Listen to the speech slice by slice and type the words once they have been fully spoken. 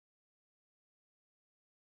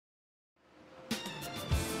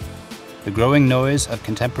The growing noise of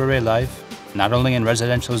contemporary life, not only in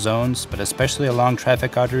residential zones, but especially along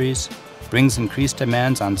traffic arteries, brings increased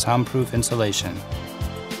demands on soundproof insulation.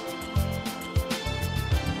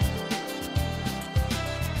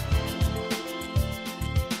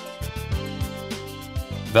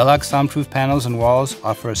 Velox soundproof panels and walls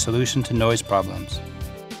offer a solution to noise problems.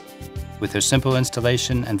 With their simple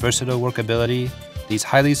installation and versatile workability, these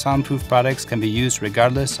highly soundproof products can be used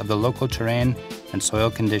regardless of the local terrain and soil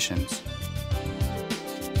conditions.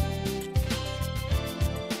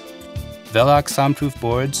 Velox soundproof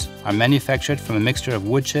boards are manufactured from a mixture of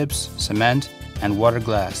wood chips, cement, and water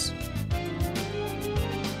glass.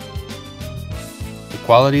 The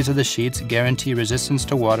qualities of the sheets guarantee resistance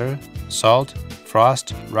to water, salt,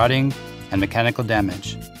 frost, rotting, and mechanical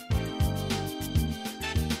damage.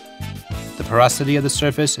 The porosity of the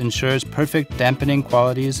surface ensures perfect dampening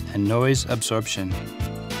qualities and noise absorption.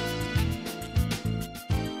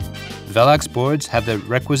 Velox boards have the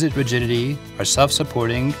requisite rigidity, are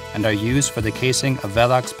self-supporting, and are used for the casing of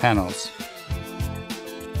Velox panels.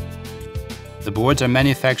 The boards are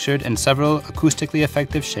manufactured in several acoustically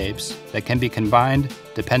effective shapes that can be combined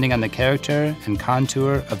depending on the character and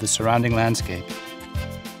contour of the surrounding landscape.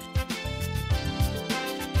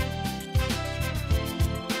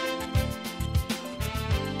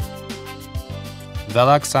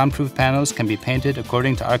 Velox soundproof panels can be painted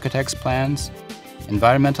according to architect's plans,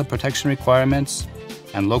 environmental protection requirements,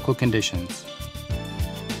 and local conditions.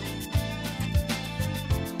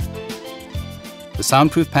 The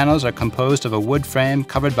soundproof panels are composed of a wood frame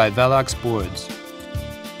covered by Velox boards.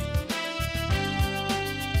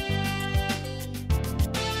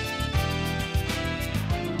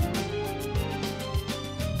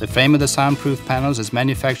 The frame of the soundproof panels is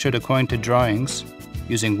manufactured according to drawings,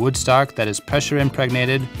 using wood stock that is pressure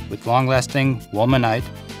impregnated with long-lasting woolmanite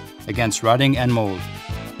against rotting and mold.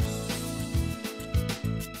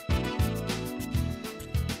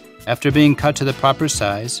 After being cut to the proper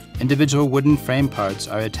size, individual wooden frame parts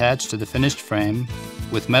are attached to the finished frame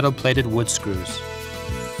with metal-plated wood screws.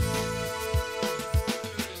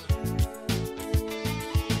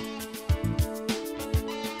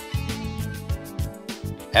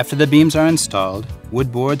 After the beams are installed, wood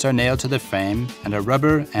boards are nailed to the frame and a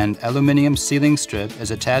rubber and aluminum sealing strip is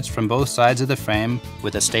attached from both sides of the frame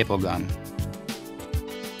with a staple gun.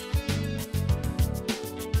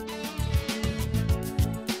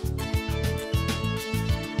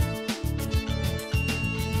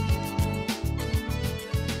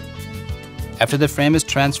 After the frame is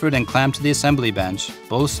transferred and clamped to the assembly bench,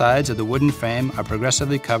 both sides of the wooden frame are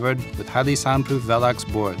progressively covered with highly soundproof Velox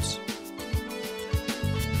boards.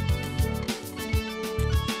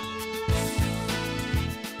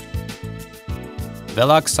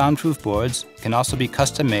 Velox soundproof boards can also be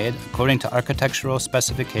custom-made according to architectural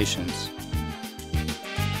specifications.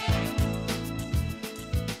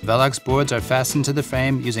 Velox boards are fastened to the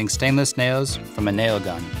frame using stainless nails from a nail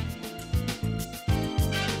gun.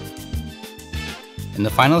 In the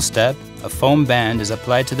final step, a foam band is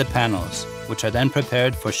applied to the panels, which are then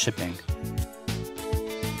prepared for shipping.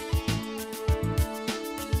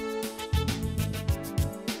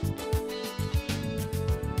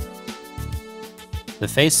 The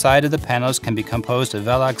face side of the panels can be composed of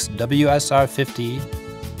Velox WSR50,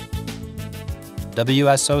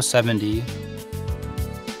 WSO70,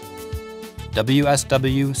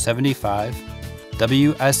 WSW75,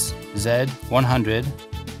 WSZ100,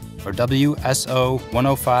 or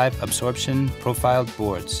WSO105 absorption profiled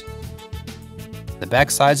boards. The back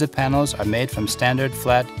sides of panels are made from standard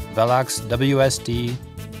flat Velox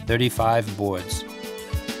WSD35 boards.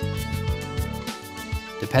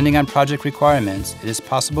 Depending on project requirements, it is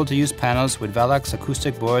possible to use panels with Velox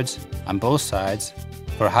acoustic boards on both sides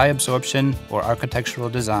for high absorption or architectural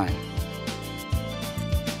design.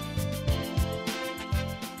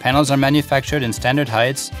 Panels are manufactured in standard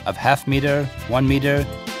heights of 0.5 meter, 1 meter,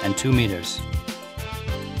 and 2 meters.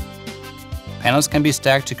 Panels can be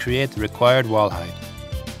stacked to create the required wall height.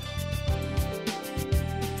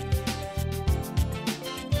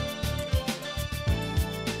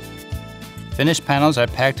 Finished panels are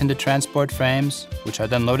packed into transport frames, which are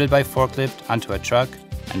then loaded by forklift onto a truck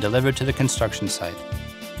and delivered to the construction site.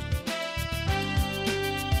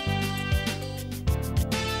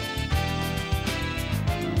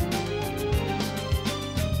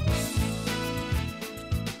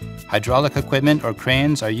 Hydraulic equipment or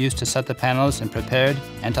cranes are used to set the panels in prepared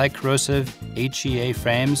anti-corrosive HEA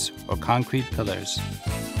frames or concrete pillars.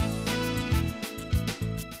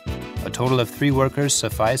 A total of 3 workers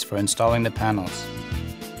suffice for installing the panels.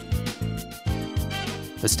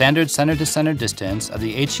 The standard center-to-center distance of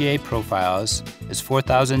the HEA profiles is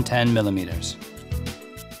 4,010 millimeters.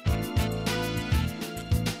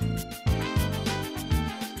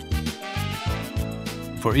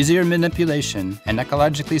 For easier manipulation, an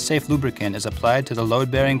ecologically safe lubricant is applied to the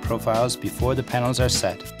load-bearing profiles before the panels are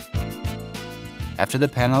set. After the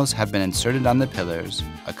panels have been inserted on the pillars,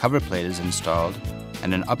 a cover plate is installed,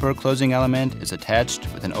 and an upper closing element is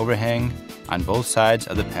attached with an overhang on both sides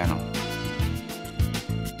of the panel.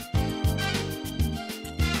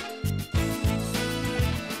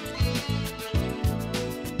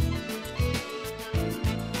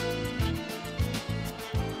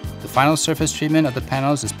 The final surface treatment of the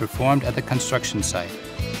panels is performed at the construction site.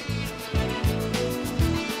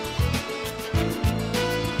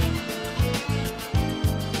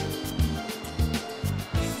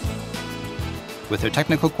 With their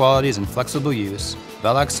technical qualities and flexible use,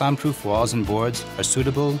 Velox soundproof walls and boards are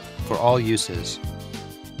suitable for all uses.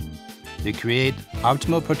 They create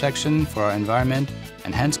optimal protection for our environment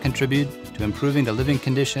and hence contribute to improving the living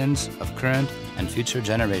conditions of current and future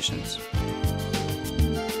generations.